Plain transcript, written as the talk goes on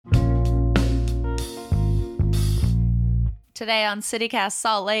Today on CityCast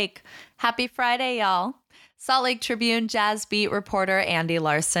Salt Lake. Happy Friday, y'all. Salt Lake Tribune Jazz beat reporter Andy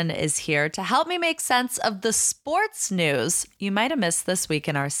Larson is here to help me make sense of the sports news you might have missed this week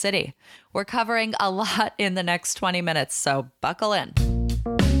in our city. We're covering a lot in the next 20 minutes, so buckle in.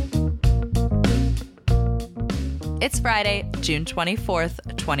 It's Friday, June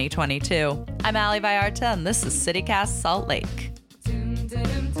 24th, 2022. I'm Allie Vallarta, and this is CityCast Salt Lake.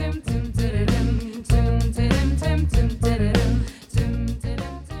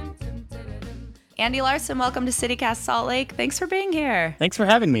 Andy Larson, welcome to CityCast Salt Lake. Thanks for being here. Thanks for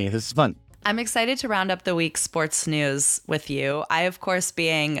having me. This is fun. I'm excited to round up the week's sports news with you. I, of course,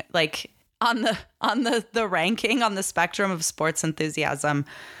 being like on the ranking on the spectrum of sports enthusiasm.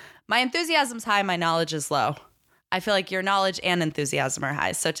 My enthusiasm's high, my knowledge is low. I feel like your knowledge and enthusiasm are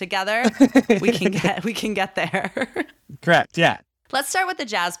high. So together we can get there. Correct. Yeah. Let's start with the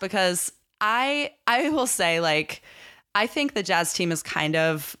Jazz because I will say, like, I think the Jazz team is kind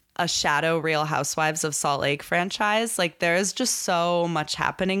of a shadow Real Housewives of Salt Lake franchise. Like, there is just so much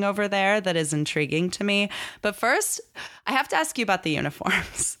happening over there that is intriguing to me. But first, I have to ask you about the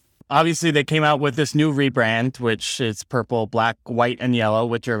uniforms. Obviously, they came out with this new rebrand, which is purple, black, white, and yellow,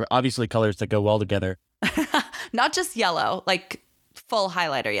 which are obviously colors that go well together. Not just yellow, like full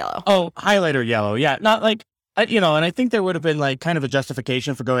highlighter yellow. Oh, highlighter yellow. Yeah. Not like, and I think there would have been like kind of a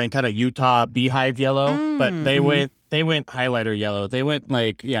justification for going kind of Utah beehive yellow, but they went highlighter yellow. They went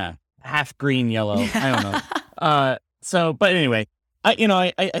like, half green yellow. I don't know. But anyway,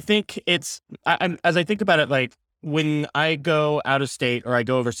 I think it's, as I think about it, like when I go out of state or I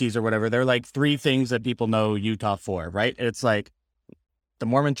go overseas or whatever, there are like three things that people know Utah for, right? It's like the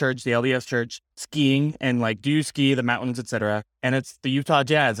Mormon church, the LDS church, skiing, and like, do you ski, the mountains, etc. And it's the Utah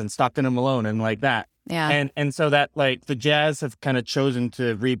Jazz and Stockton and Malone and like that. Yeah. And so that like the Jazz have kind of chosen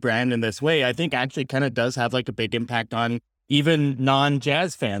to rebrand in this way, I think actually kind of does have like a big impact on even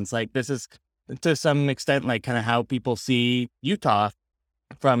non-Jazz fans. Like this is to some extent like kind of how people see Utah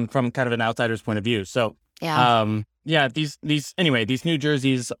from kind of an outsider's point of view. So these new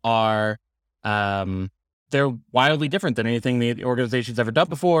jerseys are they're wildly different than anything the organization's ever done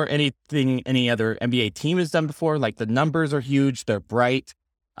before, anything any other NBA team has done before. Like the numbers are huge, they're bright,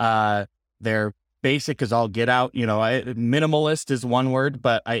 they're basic as all get out. Minimalist is one word,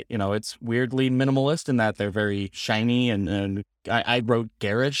 but it's weirdly minimalist in that they're very shiny and I wrote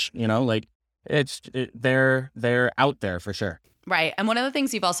garish. They're out there for sure. Right, and one of the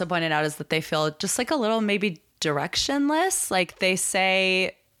things you've also pointed out is that they feel just like a little maybe directionless. Like they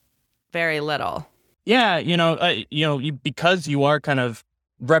say very little. Yeah, because you are kind of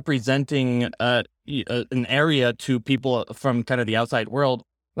representing an area to people from kind of the outside world.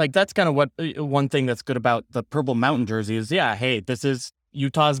 Like that's kind of what one thing that's good about the purple mountain jersey is. Yeah, hey, this is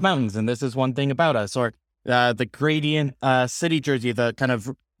Utah's mountains, and this is one thing about us. Or the gradient city jersey, the kind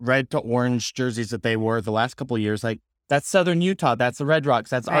of red to orange jerseys that they wore the last couple of years. Like that's Southern Utah, that's the Red Rocks,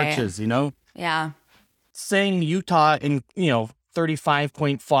 that's right. Arches. Yeah. Saying Utah in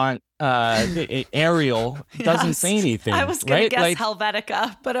 35-point font Arial doesn't say anything. I was gonna right? guess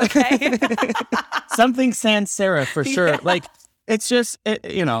Helvetica, but okay. Something sans serif for sure. Yeah. Like it's just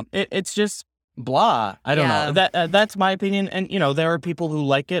it's just blah. I don't know. That's my opinion. And there are people who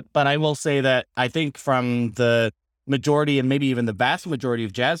like it, but I will say that I think from the majority and maybe even the vast majority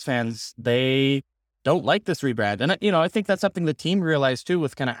of Jazz fans, they don't like this rebrand. And I think that's something the team realized too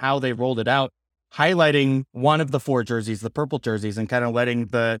with kind of how they rolled it out, highlighting one of the four jerseys, the purple jerseys, and kind of letting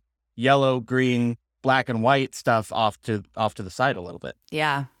the yellow, green, black, and white stuff off to the side a little bit.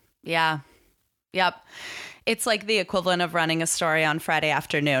 Yeah. Yep. It's like the equivalent of running a story on Friday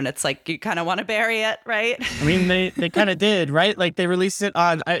afternoon. It's like you kind of want to bury it, right? I mean, they kind of did, right? Like they released it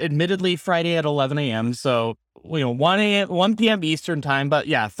on, admittedly, Friday at 11 a.m. So, 1 p.m. Eastern time. But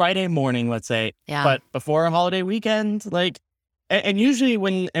yeah, Friday morning, let's say. Yeah. But before a holiday weekend, like, and usually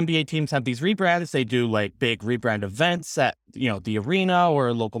when NBA teams have these rebrands, they do like big rebrand events at, the arena or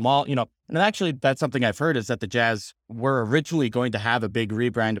a local mall, and actually that's something I've heard is that the Jazz were originally going to have a big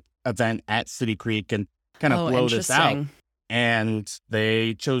rebrand event at City Creek and kind of blow this out. And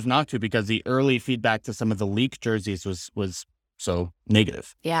they chose not to because the early feedback to some of the leaked jerseys was so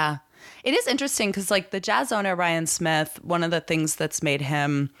negative. Yeah. It is interesting because like the Jazz owner, Ryan Smith, one of the things that's made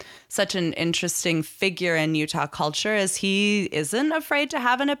him such an interesting figure in Utah culture is he isn't afraid to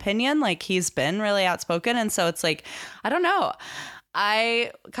have an opinion. Like he's been really outspoken. And so it's like, I don't know.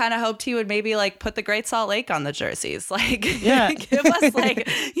 I kind of hoped he would maybe like put the Great Salt Lake on the jerseys. Like, Yeah. give us like,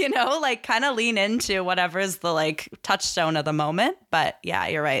 like kind of lean into whatever's the like touchstone of the moment. But yeah,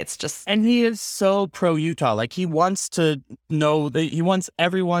 you're right. It's just. And he is so pro Utah. Like, he wants to know that he wants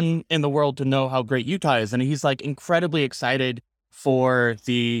everyone in the world to know how great Utah is. And he's like incredibly excited for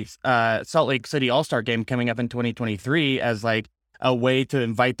the Salt Lake City All-Star game coming up in 2023 as like a way to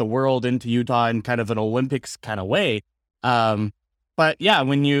invite the world into Utah in kind of an Olympics kind of way. But yeah,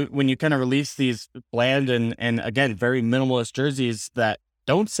 when you kind of release these bland and again, very minimalist jerseys that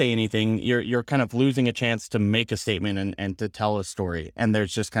don't say anything, you're kind of losing a chance to make a statement and to tell a story. And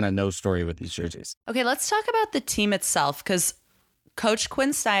there's just kind of no story with these jerseys. Okay, let's talk about the team itself, because Coach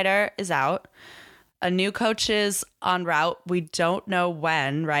Quinn Snyder is out. A new coach is en route. We don't know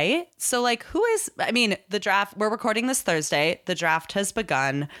when, right? So like, the draft, we're recording this Thursday. The draft has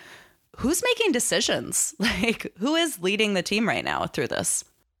begun. Who's making decisions? Like, who is leading the team right now through this?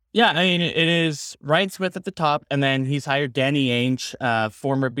 Yeah, I mean, it is Ryan Smith at the top, and then he's hired Danny Ainge,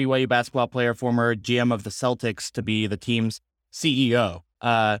 former BYU basketball player, former GM of the Celtics, to be the team's CEO.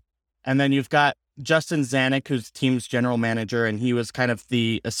 And then you've got Justin Zanuck, who's the team's general manager, and he was kind of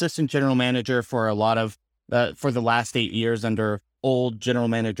the assistant general manager for a lot of, for the last 8 years under old general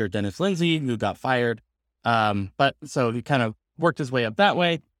manager Dennis Lindsay, who got fired. But so he kind of worked his way up that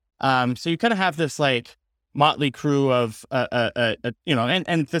way. So you kind of have this like motley crew of,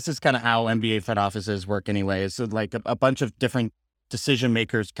 and this is kind of how NBA front offices work anyway. So like a bunch of different decision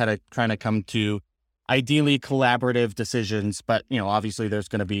makers kind of trying to come to ideally collaborative decisions, but, obviously there's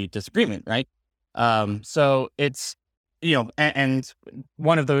going to be disagreement, right? So it's, and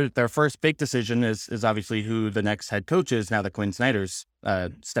one of their first big decision is obviously who the next head coach is now that Quinn Snyder's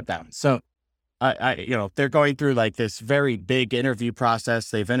stepped down. So they're going through like this very big interview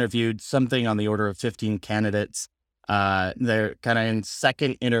process. They've interviewed something on the order of 15 candidates. They're kind of in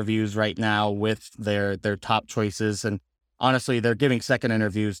second interviews right now with their top choices. And honestly, they're giving second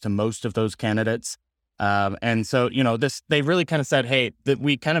interviews to most of those candidates. And so, they really kind of said, hey, that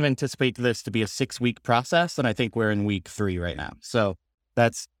we kind of anticipate this to be a 6-week process. And I think we're in week 3 right now. So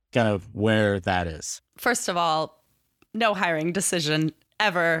that's kind of where that is. First of all, no hiring decision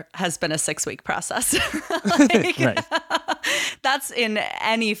ever has been a 6-week process. Right. That's in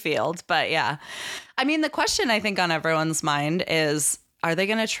any field. But yeah, I mean, the question I think on everyone's mind is, are they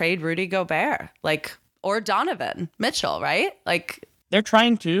going to trade Rudy Gobert? Or Donovan Mitchell, right? They're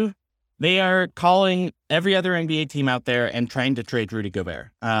trying to. They are calling every other NBA team out there and trying to trade Rudy Gobert.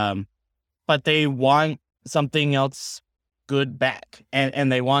 But they want something else good back.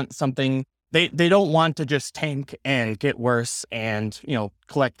 And they want something. They don't want to just tank and get worse and,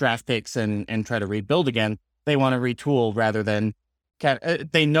 collect draft picks and try to rebuild again. They want to retool rather than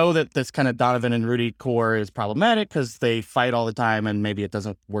they know that this kind of Donovan and Rudy core is problematic because they fight all the time and maybe it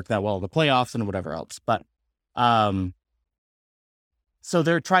doesn't work that well in the playoffs and whatever else. But so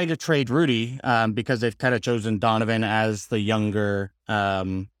they're trying to trade Rudy because they've kind of chosen Donovan as the younger,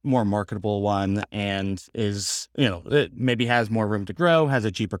 more marketable one and is, it maybe has more room to grow, has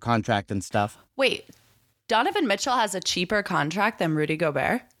a cheaper contract and stuff. Wait, Donovan Mitchell has a cheaper contract than Rudy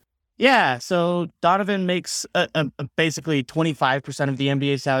Gobert? Yeah, so Donovan makes basically 25% of the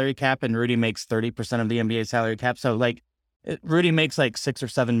NBA salary cap and Rudy makes 30% of the NBA salary cap. So Rudy makes $6 or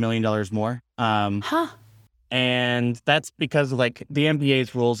 $7 million more. And that's because the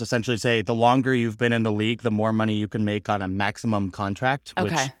NBA's rules essentially say the longer you've been in the league, the more money you can make on a maximum contract. Okay.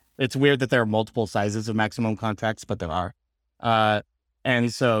 Which it's weird that there are multiple sizes of maximum contracts, but there are.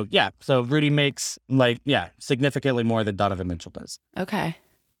 And so, so Rudy makes significantly more than Donovan Mitchell does. Okay.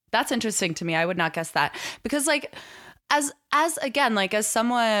 That's interesting to me. I would not guess that because as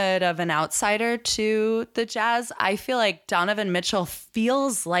somewhat of an outsider to the Jazz, I feel like Donovan Mitchell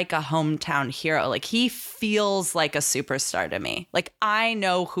feels like a hometown hero. He feels like a superstar to me. I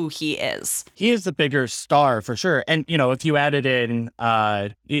know who he is. He is the bigger star for sure. And, if you added in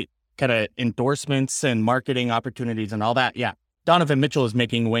kind of endorsements and marketing opportunities and all that, Donovan Mitchell is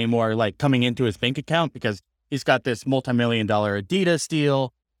making way more coming into his bank account because he's got this multi-million-dollar Adidas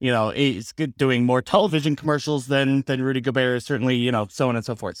deal. He's doing more television commercials than Rudy Gobert is certainly, so on and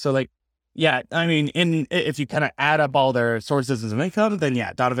so forth. So I mean, if you kind of add up all their sources of income, then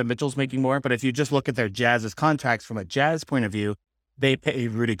Donovan Mitchell's making more. But if you just look at their Jazz's contracts from a Jazz point of view, they pay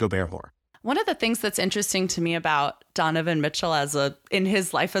Rudy Gobert more. One of the things that's interesting to me about Donovan Mitchell in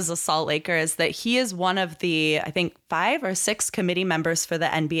his life as a Salt Laker is that he is one of the, I think, 5 or 6 committee members for the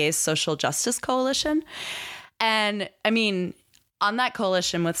NBA's Social Justice Coalition. And I mean, on that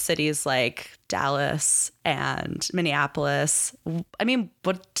coalition with cities like Dallas and Minneapolis, I mean,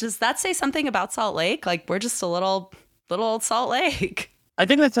 what does that say something about Salt Lake? We're just a little little old Salt Lake. I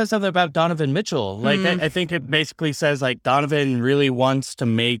think that says something about Donovan Mitchell. Like, I think it basically says like Donovan really wants to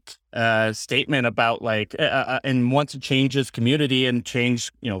make a statement about like, and wants to change his community and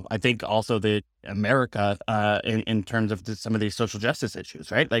change, I think also the America in terms of some of these social justice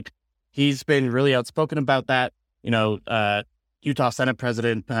issues, right? Like, he's been really outspoken about that. Utah Senate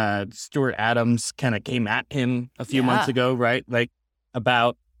President Stuart Adams kind of came at him a few months ago, right? Like,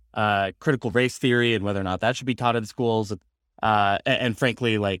 about critical race theory and whether or not that should be taught in schools. And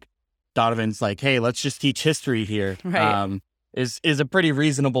frankly, like, Donovan's like, hey, let's just teach history here. Right. Is a pretty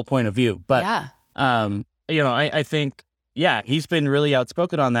reasonable point of view. But, I think, he's been really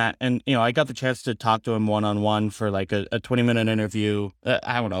outspoken on that. And, I got the chance to talk to him one-on-one for like a 20-minute interview,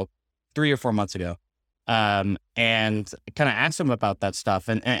 3 or 4 months ago. And kind of asked him about that stuff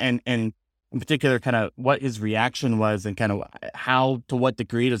and in particular, kind of what his reaction was and kind of to what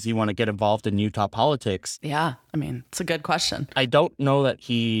degree does he want to get involved in Utah politics? Yeah, I mean, it's a good question. I don't know that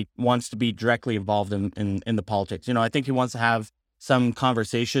he wants to be directly involved in the politics. I think he wants to have some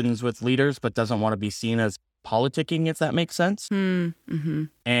conversations with leaders, but doesn't want to be seen as politicking, if that makes sense. Mm-hmm.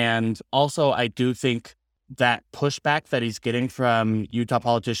 And also, I do think that pushback that he's getting from Utah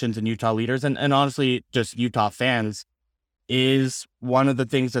politicians and Utah leaders, and honestly, just Utah fans, is one of the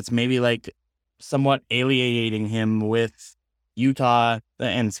things that's maybe like somewhat alienating him with Utah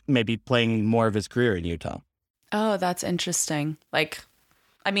and maybe playing more of his career in Utah. Oh, that's interesting. Like,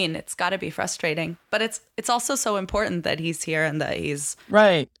 I mean, it's got to be frustrating, but it's also so important that he's here and that he's...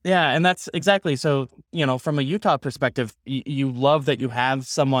 Right. Yeah. And that's exactly. So, from a Utah perspective, you love that you have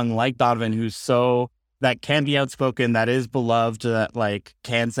someone like Donovan that can be outspoken, that is beloved, that like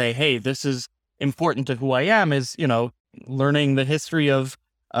can say, hey, this is important to who I am, is, learning the history of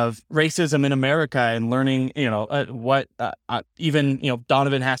racism in America and learning, what even,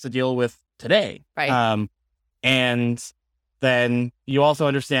 Donovan has to deal with today. Right. And then you also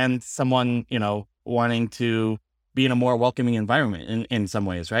understand someone, wanting to be in a more welcoming environment in some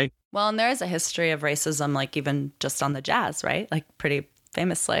ways, right? Well, and there is a history of racism, like even just on the Jazz, right? Like pretty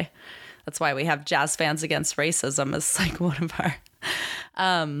famously. That's why we have Jazz Fans Against Racism as like one of our,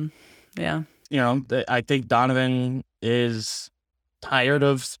 I think Donovan is tired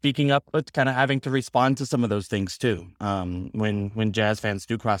of speaking up, but kind of having to respond to some of those things too. When Jazz fans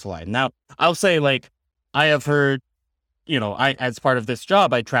do cross the line. Now, I'll say, like, I have heard, as part of this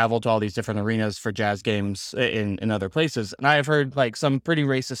job, I travel to all these different arenas for Jazz games in other places, and I have heard like some pretty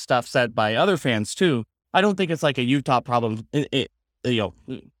racist stuff said by other fans too. I don't think it's like a Utah problem,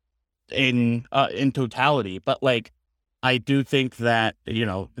 in totality, but like, I do think that,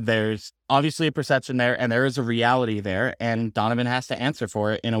 there's obviously a perception there and there is a reality there, and Donovan has to answer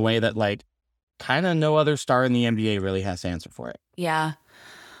for it in a way that like kind of no other star in the NBA really has to answer for it. Yeah.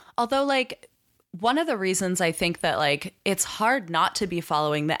 Although like one of the reasons I think that like it's hard not to be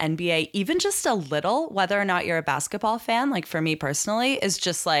following the NBA, even just a little, whether or not you're a basketball fan, like for me personally, is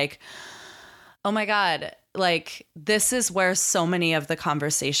just like, oh my God, like this is where so many of the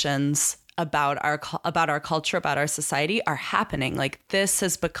conversations about our culture, about our society are happening. Like this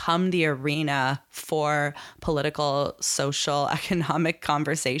has become the arena for political, social, economic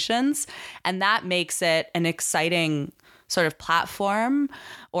conversations. And that makes it an exciting sort of platform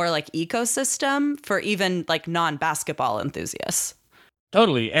or like ecosystem for even like non-basketball enthusiasts.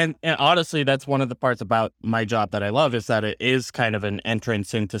 Totally. And honestly, that's one of the parts about my job that I love, is that it is kind of an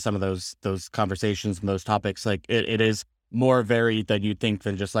entrance into some of those conversations and those topics. Like it is more varied than you'd think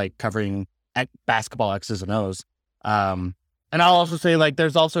than just like covering basketball X's and O's. And I'll also say like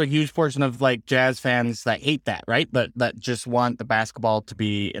there's also a huge portion of like Jazz fans that hate that, right? That just want the basketball to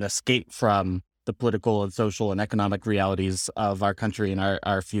be an escape from the political and social and economic realities of our country and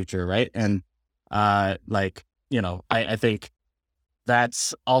our future, right? And I think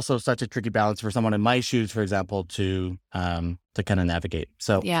that's also such a tricky balance for someone in my shoes, for example, to kind of navigate.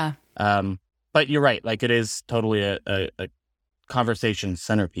 So yeah. But you're right. Like it is totally a conversation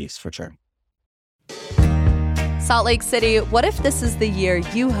centerpiece for sure. Salt Lake City, what if this is the year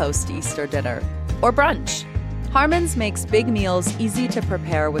you host Easter dinner or brunch? Harmon's makes big meals easy to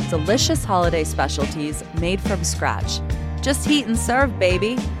prepare with delicious holiday specialties made from scratch. Just heat and serve,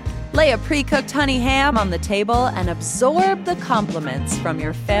 baby. Lay a pre-cooked honey ham on the table and absorb the compliments from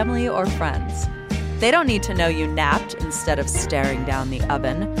your family or friends. They don't need to know you napped instead of staring down the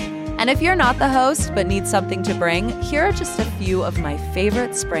oven. And if you're not the host but need something to bring, here are just a few of my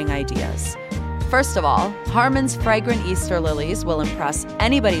favorite spring ideas. First of all, Harmon's fragrant Easter lilies will impress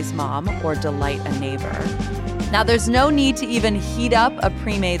anybody's mom or delight a neighbor. Now, there's no need to even heat up a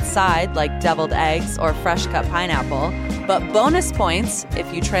pre-made side like deviled eggs or fresh cut pineapple, but bonus points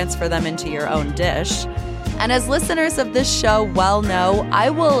if you transfer them into your own dish. And as listeners of this show well know, I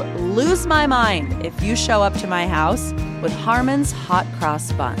will lose my mind if you show up to my house with Harmon's hot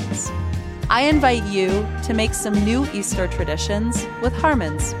cross buns. I invite you to make some new Easter traditions with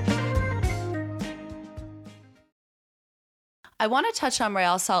Harmon's. I want to touch on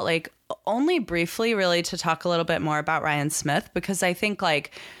Real Salt Lake only briefly, really, to talk a little bit more about Ryan Smith, because I think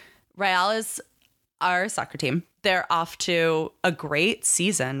like Real is our soccer team. They're off to a great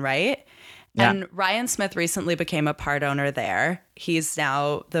season, right? Yeah. And Ryan Smith recently became a part owner there. He's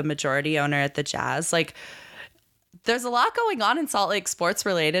now the majority owner at the Jazz. Like, there's a lot going on in Salt Lake sports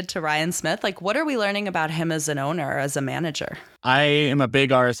related to Ryan Smith. Like, what are we learning about him as an owner, as a manager? I am a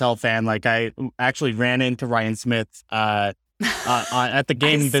big RSL fan. Like, I actually ran into Ryan Smith at the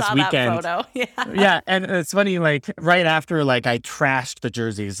game this weekend. That photo. Yeah, and it's funny. Like right after, like I trashed the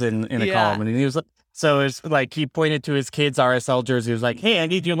jerseys in a column, and he was like, so it's like he pointed to his kid's RSL jersey. He was like, "Hey,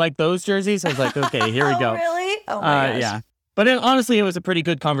 Andy, do you like those jerseys?" I was like, "Okay, here we go." Really? Oh my gosh. Yeah. But honestly, it was a pretty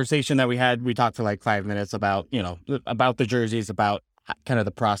good conversation that we had. We talked for like 5 minutes about about the jerseys, about kind of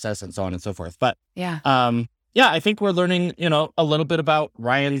the process, and so on and so forth. But yeah, I think we're learning, a little bit about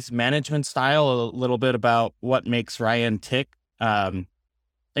Ryan's management style, a little bit about what makes Ryan tick. I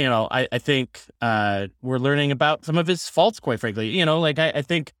think we're learning about some of his faults, quite frankly. I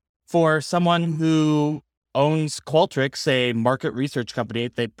think for someone who owns Qualtrics, a market research company,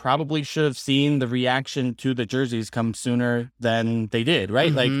 they probably should have seen the reaction to the jerseys come sooner than they did,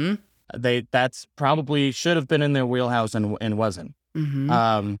 right? Mm-hmm. Like that's probably should have been in their wheelhouse and wasn't.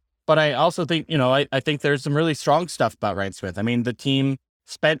 Mm-hmm. But I also think, I think there's some really strong stuff about Ryan Smith. I mean, the team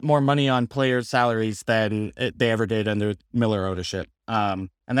spent more money on players' salaries than they ever did under Miller ownership. And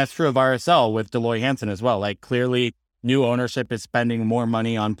that's true of RSL with Deloy Hansen as well. Like, clearly, new ownership is spending more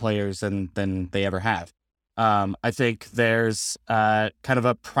money on players than they ever have. I think there's kind of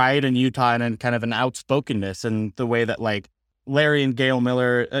a pride in Utah and kind of an outspokenness in the way that, like, Larry and Gail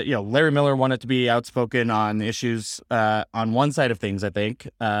Miller, Larry Miller wanted to be outspoken on issues on one side of things, I think.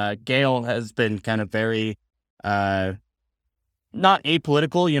 Gail has been kind of very not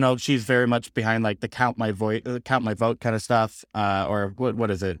apolitical. She's very much behind like the count my vote kind of stuff, or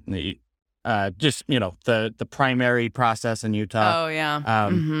what is it? Just the primary process in Utah. Oh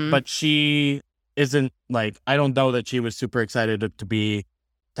yeah. But she isn't like, I don't know that she was super excited to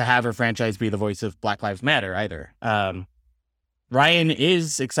have her franchise be the voice of Black Lives Matter either. Ryan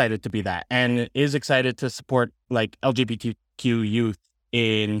is excited to be that and is excited to support like LGBTQ youth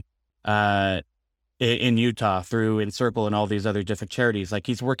in Utah through Encircle and all these other different charities. Like,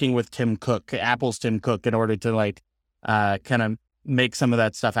 he's working with Apple's Tim Cook, in order to like kind of make some of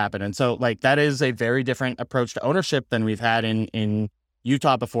that stuff happen. And so like that is a very different approach to ownership than we've had in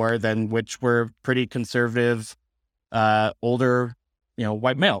Utah before, which were pretty conservative, older,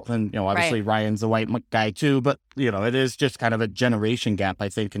 white male. And, obviously right. Ryan's a white guy too, but, it is just kind of a generation gap, I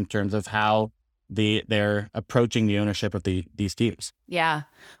think, in terms of how they're approaching the ownership of these teams. Yeah.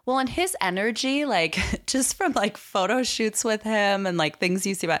 Well, and his energy, like just from like photo shoots with him and like things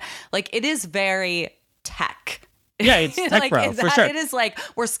you see about, like, it is very tech. Yeah, it's tech like, bro, for sure. It is like,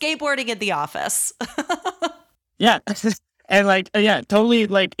 we're skateboarding in the office. Yeah. And like, yeah, totally.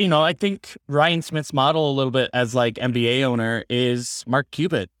 Like, I think Ryan Smith's model a little bit as like NBA owner is Mark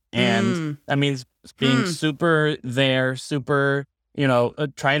Cuban. And that means being super there, super,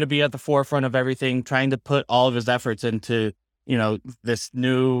 trying to be at the forefront of everything, trying to put all of his efforts into, this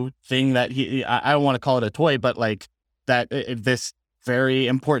new thing that I don't want to call it a toy, but like that, this very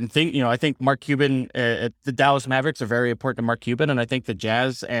important thing. I think Mark Cuban, the Dallas Mavericks are very important to Mark Cuban. And I think the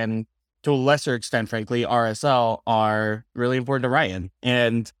Jazz, and to a lesser extent, frankly, RSL, are really important to Ryan.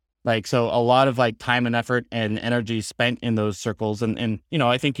 And like, so a lot of like time and effort and energy spent in those circles. And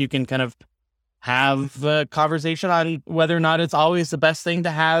I think you can kind of have a conversation on whether or not it's always the best thing to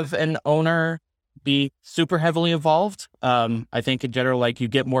have an owner be super heavily involved. I think in general, like, you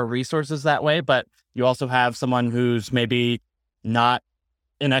get more resources that way, but you also have someone who's maybe not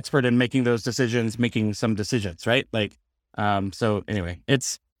an expert in making those decisions, making some decisions, right? Like, so anyway,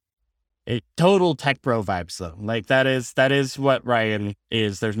 it's a total tech bro vibes though. Like that is what Ryan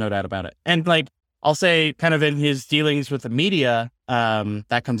is. There's no doubt about it. And like, I'll say kind of in his dealings with the media,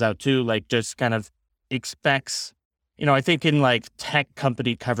 that comes out too, like just kind of expects, I think in like tech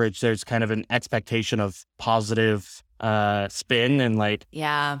company coverage, there's kind of an expectation of positive spin and like,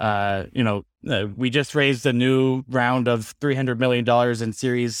 we just raised a new round of $300 million in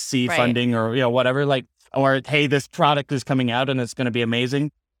Series C funding or, whatever, like, or, hey, this product is coming out and it's going to be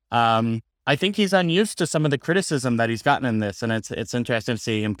amazing. I think he's unused to some of the criticism that he's gotten in this. And it's interesting to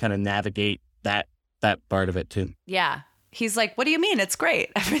see him kind of navigate that part of it too. Yeah. He's like, what do you mean? It's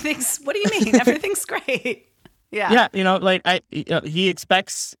great. What do you mean? Everything's great. Yeah, like he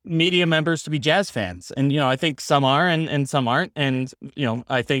expects media members to be Jazz fans, and I think some are, and some aren't, and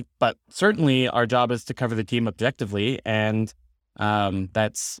I think, but certainly our job is to cover the team objectively, and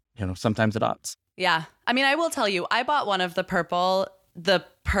that's sometimes at odds. Yeah, I mean, I will tell you, I bought one of the purple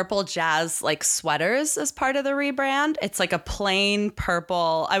Jazz like sweaters as part of the rebrand. It's like a plain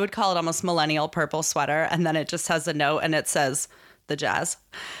purple, I would call it almost millennial purple sweater, and then it just has a note and it says the Jazz.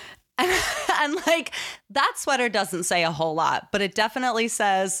 And like that sweater doesn't say a whole lot, but it definitely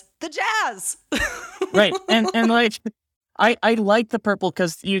says the Jazz. Right. And like I like the purple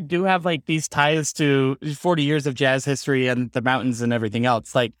because you do have like these ties to 40 years of Jazz history and the mountains and everything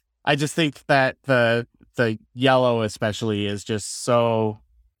else. Like I just think that the yellow especially is just so,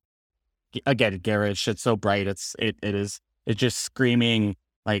 again, garish. It's so bright. It's just screaming.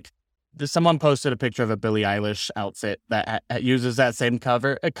 Like someone posted a picture of a Billie Eilish outfit that uses that same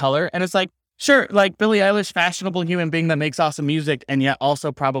color, and it's like, sure, like Billie Eilish, fashionable human being that makes awesome music, and yet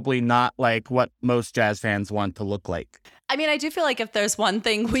also probably not like what most Jazz fans want to look like. I mean, I do feel like if there's one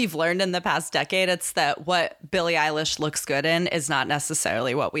thing we've learned in the past decade, it's that what Billie Eilish looks good in is not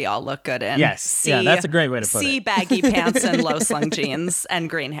necessarily what we all look good in. Yes. Yeah, that's a great way to put it. See baggy pants and low slung jeans and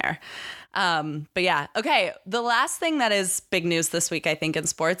green hair. But yeah, okay. The last thing that is big news this week, I think, in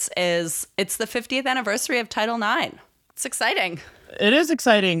sports is it's the 50th anniversary of Title IX. It's exciting. It is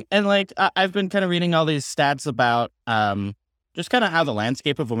exciting. And like, I've been kind of reading all these stats about just kind of how the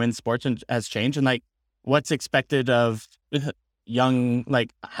landscape of women's sports has changed and like what's expected of young,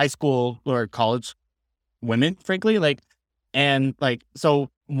 like high school or college women, frankly. Like, and like, so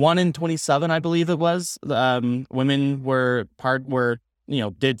 1 in 27, I believe it was, women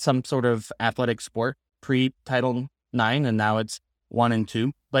did some sort of athletic sport pre-Title IX, and now it's 1 in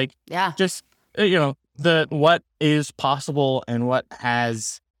 2. Like, yeah, just, what is possible and what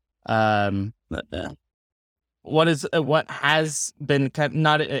has been kind of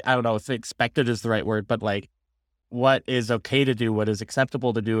not, I don't know if expected is the right word, but like what is okay to do, what is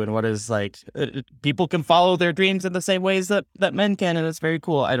acceptable to do, and what is like people can follow their dreams in the same ways that men can, and it's very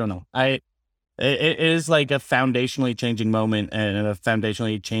cool. I don't know. It is like a foundationally changing moment and a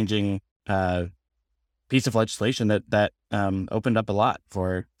foundationally changing piece of legislation that opened up a lot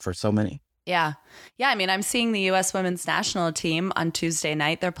for so many. Yeah. Yeah. I mean, I'm seeing the U.S. women's national team on Tuesday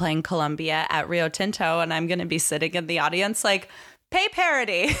night. They're playing Colombia at Rio Tinto, and I'm going to be sitting in the audience like, pay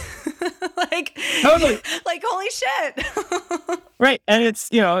parity. Like, totally. Like, holy shit. Right. And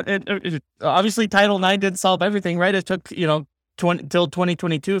it's, obviously Title IX didn't solve everything, right? It took, till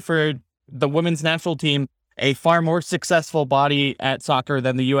 2022 for the women's national team, a far more successful body at soccer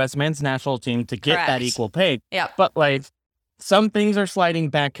than the U.S. men's national team, to get that equal pay. Yeah. But like some things are sliding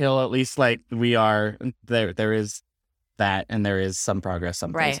back hill, at least like we are there is that, and there is some progress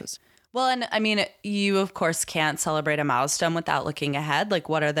some places. Well, and I mean, you of course can't celebrate a milestone without looking ahead. Like,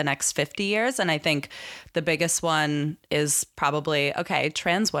 what are the next 50 years? And I think the biggest one is probably, okay,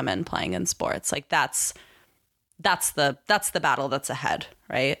 trans women playing in sports. Like that's the battle that's ahead,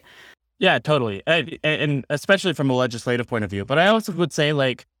 right? Yeah, totally. And especially from a legislative point of view. But I also would say,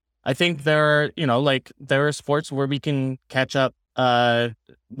 like, I think there are sports where we can catch up,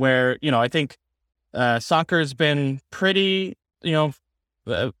 where, I think soccer's been pretty,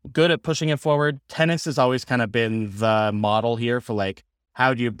 good at pushing it forward. Tennis has always kind of been the model here for like,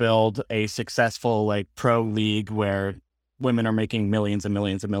 how do you build a successful like pro league where women are making millions and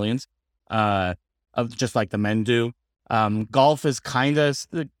millions and millions, of just like the men do. Golf is kind of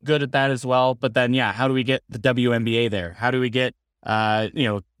good at that as well. But then, yeah, how do we get the WNBA there? How do we get,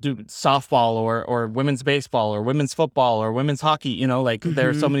 do softball or women's baseball or women's football or women's hockey? There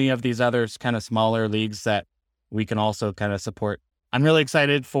are so many of these other kind of smaller leagues that we can also kind of support. I'm really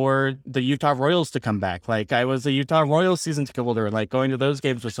excited for the Utah Royals to come back. Like, I was a Utah Royals season ticket holder, and like going to those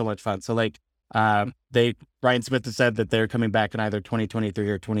games was so much fun. So like, Ryan Smith has said that they're coming back in either 2023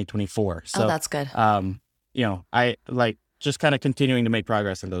 or 2024. So that's good. I like just kind of continuing to make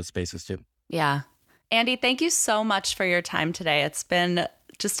progress in those spaces too. Yeah. Andy, thank you so much for your time today. It's been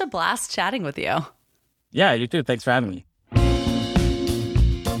just a blast chatting with you. Yeah, you too. Thanks for having me.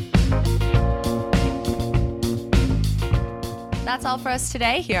 That's all for us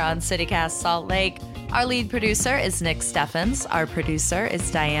today here on CityCast Salt Lake. Our lead producer is Nick Steffens. Our producer is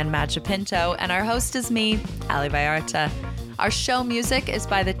Diane Magipinto. And our host is me, Ali Vallarta. Our show music is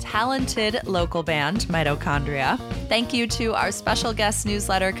by the talented local band Mitochondria. Thank you to our special guest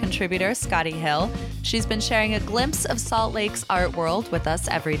newsletter contributor, Scotty Hill. She's been sharing a glimpse of Salt Lake's art world with us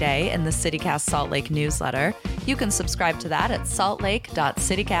every day in the CityCast Salt Lake newsletter. You can subscribe to that at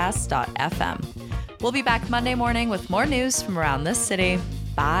saltlake.citycast.fm. We'll be back Monday morning with more news from around this city.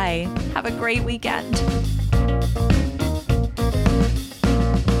 Bye. Have a great weekend.